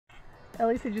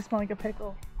Ellie said you smell like a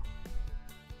pickle.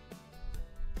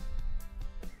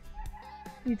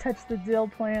 You touched the dill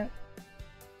plant.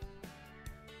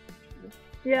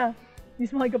 Yeah, you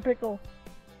smell like a pickle.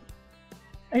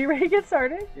 Are you ready to get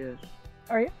started? Yes.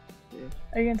 Are you? Yes.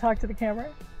 Are you gonna talk to the camera?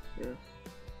 Yes.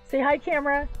 Say hi,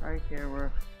 camera. Hi,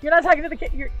 camera. You're not talking to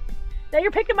the now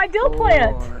you're picking my dill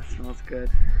plant. Oh, that smells good.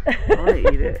 I want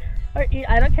to eat it. Or eat.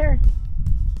 I don't care.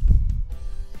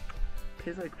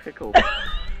 Tastes like pickles.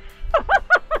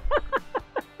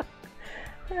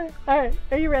 All right,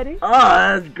 are you ready? Oh,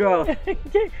 that's gross. Okay.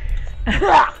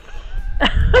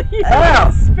 You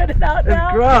Ow! spit it out now.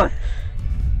 It's gross.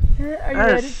 Are you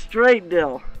That ready? is straight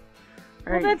dill.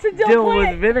 Well, that's a dill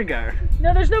plant. with vinegar.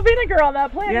 No, there's no vinegar on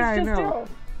that plant. Yeah, it's just I know. dill.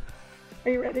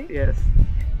 Are you ready? Yes.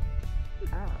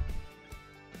 Ah.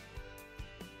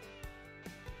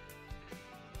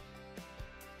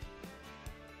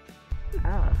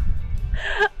 Ah.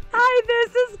 Hi,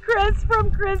 this is Chris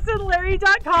from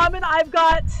KrisandLarry.com, and I've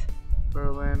got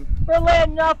Berlyn.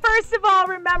 Berlyn. Now, first of all,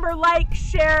 remember, like,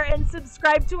 share, and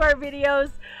subscribe to our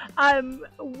videos.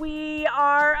 We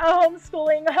are a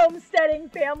homeschooling, homesteading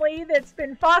family that's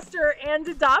been foster and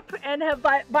adopt and have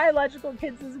biological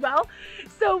kids as well.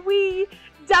 So we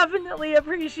definitely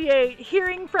appreciate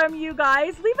hearing from you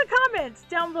guys. Leave a comment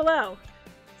down below.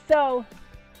 So,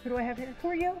 who do I have here? Who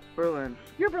are you? Berlyn.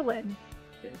 You're Berlyn.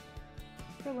 Yes.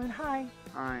 Berlyn, hi.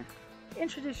 Hi.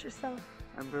 Introduce yourself.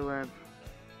 I'm Berlyn.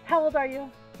 How old are you?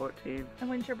 14. And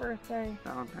when's your birthday?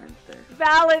 Valentine's Day.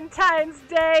 Valentine's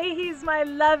Day. He's my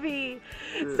lovey.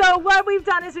 So what we've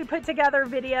done is we put together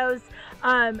videos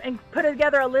and put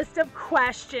together a list of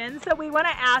questions that we want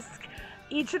to ask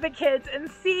each of the kids and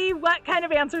see what kind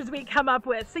of answers we come up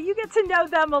with. So you get to know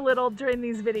them a little during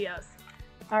these videos.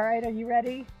 All right, are you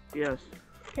ready? Yes.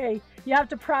 Okay, you have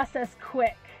to process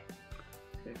quick.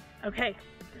 Okay. Okay,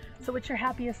 so what's your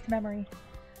happiest memory?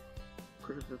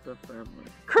 Cruise with the family.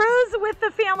 Cruise with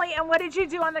the family, and what did you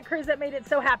do on the cruise that made it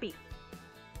so happy?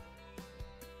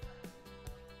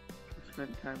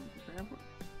 Spend time with the family.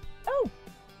 Oh,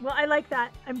 well, I like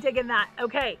that. I'm digging that.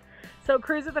 Okay, so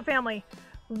cruise with the family.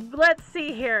 Let's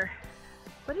see here.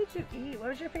 What did you eat? What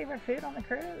was your favorite food on the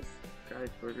cruise? Guy's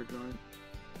burger joint.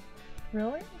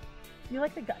 Really? You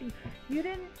like the guy? You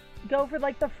didn't go for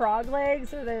like the frog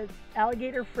legs or the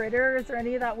alligator fritters or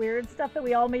any of that weird stuff that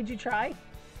we all made you try?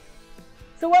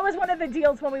 So what was one of the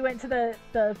deals when we went to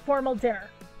the formal dinner?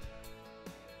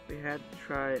 We had to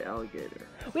try alligator.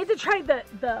 We had to try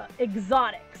the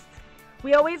exotics.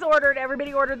 We always ordered,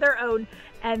 everybody ordered their own,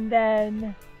 and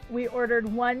then we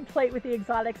ordered one plate with the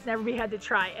exotics and everybody had to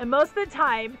try. And most of the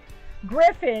time,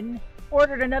 Griffin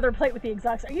ordered another plate with the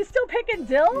exotics. Are you still picking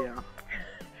dill? Yeah.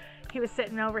 He was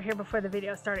sitting over here before the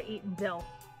video started eating dill.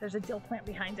 There's a dill plant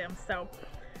behind him, so.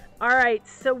 All right,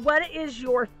 so what is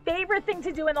your favorite thing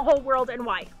to do in the whole world and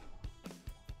why?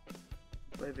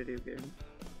 Play video games.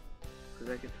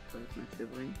 Because I get to play with my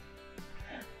siblings.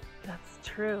 That's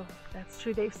true. That's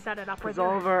true. They've set it up where Because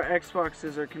all of our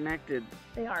Xboxes are connected.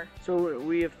 they are. So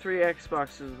we have 3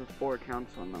 Xboxes with 4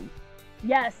 accounts on them.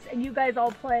 Yes, and you guys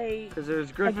all play. Because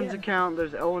there's Griffin's Again. account,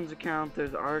 there's Elwin's account,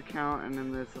 there's our account, and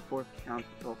then there's the 4th account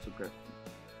that's also Griffin.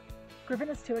 Griffin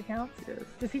has 2 accounts. Yes.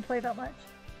 Does he play that much?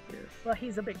 Yes. Well,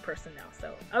 he's a big person now,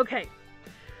 so. Okay.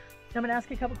 I'm going to ask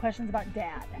you a couple questions about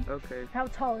Dad. Okay. How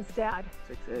tall is Dad?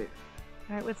 6'8".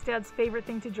 All right, what's Dad's favorite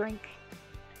thing to drink?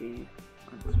 Tea.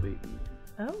 Unsweetened.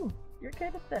 Oh, you're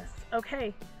good at this.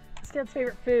 Okay. What's Dad's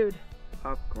favorite food?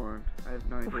 Popcorn. I have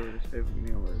no idea what his favorite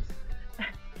meal is.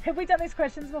 Have we done these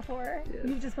questions before? Yes.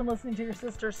 You've just been listening to your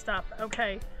sister's stuff.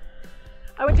 Okay.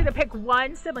 I want you to pick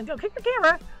one sibling. Don't kick the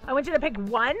camera. I want you to pick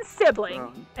one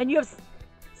sibling. And you have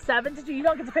 7 to do. You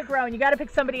don't get to pick Rowan. You got to pick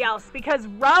somebody else because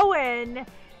Rowan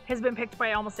has been picked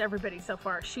by almost everybody so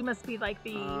far. She must be like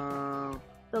the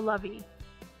lovey.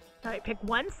 All right, pick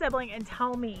one sibling and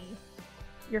tell me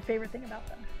your favorite thing about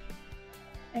them.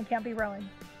 And can't be Rowan.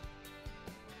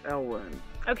 Elwin.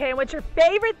 Okay, and what's your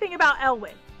favorite thing about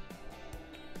Elwin?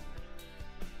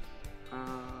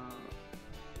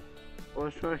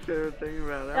 What's my favorite thing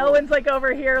about Elwin? Elwin's like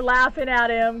over here laughing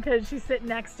at him because she's sitting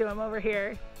next to him over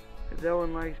here. Because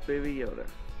Elwin likes Baby Yoda.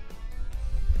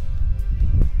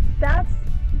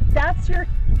 That's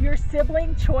your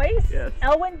sibling choice? Yes.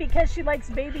 Elwin because she likes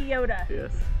Baby Yoda.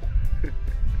 Yes.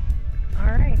 All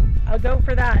right, I'll go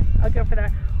for that. I'll go for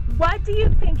that. What do you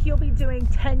think you'll be doing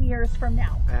 10 years from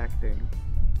now? Acting.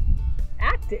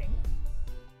 Acting?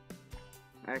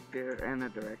 Actor and a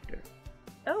director.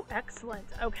 Oh, excellent.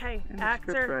 Okay, And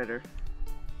actor. a scriptwriter.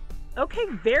 Okay,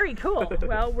 very cool.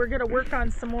 Well, we're going to work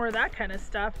on some more of that kind of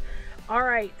stuff. All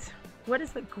right. What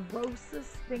is the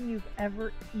grossest thing you've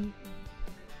ever eaten?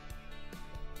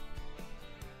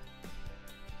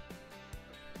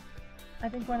 I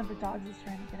think one of the dogs is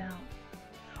trying to get out.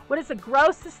 What is the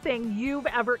grossest thing you've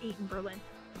ever eaten, Berlyn?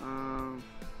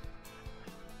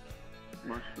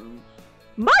 Mushrooms.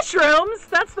 Mushrooms?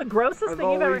 That's the grossest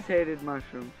thing you've ever... I've always hated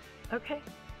mushrooms. Okay.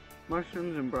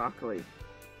 Mushrooms and broccoli.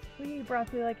 We eat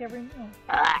broccoli like every meal.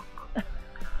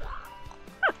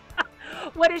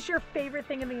 What is your favorite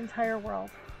thing in the entire world?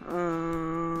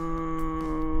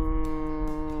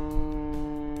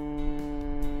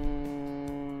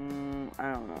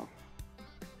 I don't know.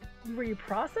 Were you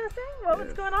processing? What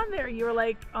was going on there? You were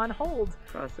like on hold.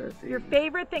 Processing. Your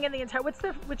favorite thing in the entire... What's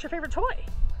your favorite toy?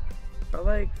 I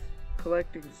like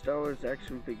collecting Star Wars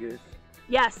action figures.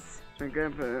 Yes. My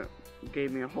grandpa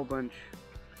gave me a whole bunch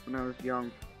when I was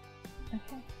young.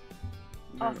 Okay.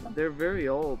 Awesome. They're very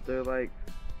old. They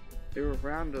were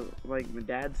around like my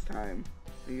dad's time.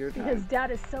 Your time. Because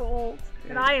Dad is so old.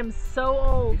 Yeah. And I am so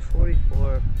old. He's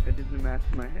 44. I did the math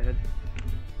in my head.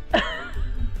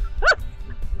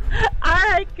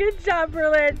 Alright, good job,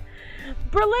 Berlyn.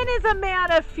 Berlyn is a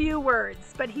man of few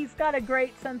words, but he's got a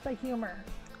great sense of humor.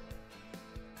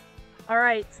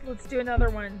 Alright, let's do another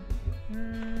one.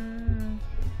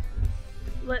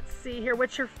 Let's see here.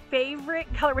 What's your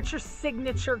favorite color? What's your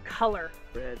signature color?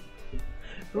 Red.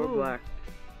 Or black.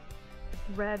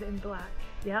 Red and black.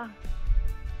 Yeah.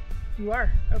 You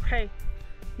are. Okay.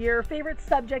 Your favorite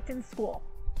subject in school?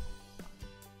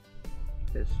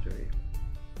 History.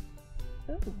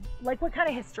 Ooh. Like what kind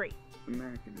of history?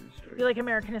 American history. You like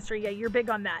American history? Yeah, you're big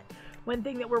on that. One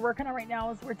thing that we're working on right now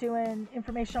is we're doing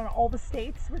information on all the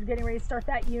states. We're getting ready to start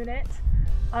that unit.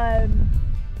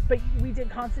 But we did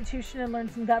Constitution and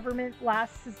learned some government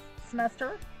last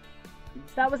semester. So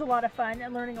that was a lot of fun,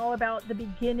 and learning all about the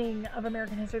beginning of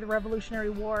American history, the Revolutionary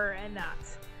War, and that.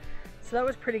 So that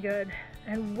was pretty good.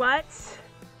 And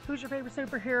who's your favorite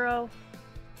superhero?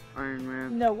 Iron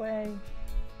Man. No way.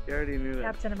 You already knew that.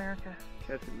 Captain America.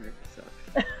 Captain America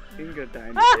sucks. You can go die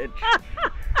in a ditch.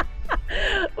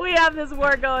 We have this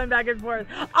war going back and forth.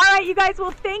 All right, you guys.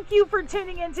 Well, thank you for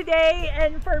tuning in today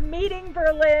and for meeting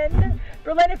Berlyn.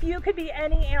 Berlyn, if you could be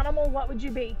any animal, what would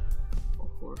you be? A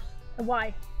horse.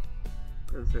 Why?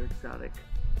 Because they're exotic.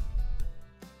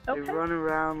 Okay. They run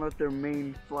around, let their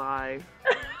mane fly.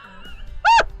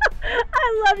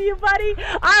 I love you, buddy.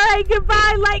 All right,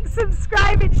 goodbye. Like,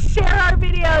 subscribe, and share our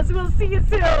videos. We'll see you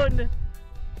soon.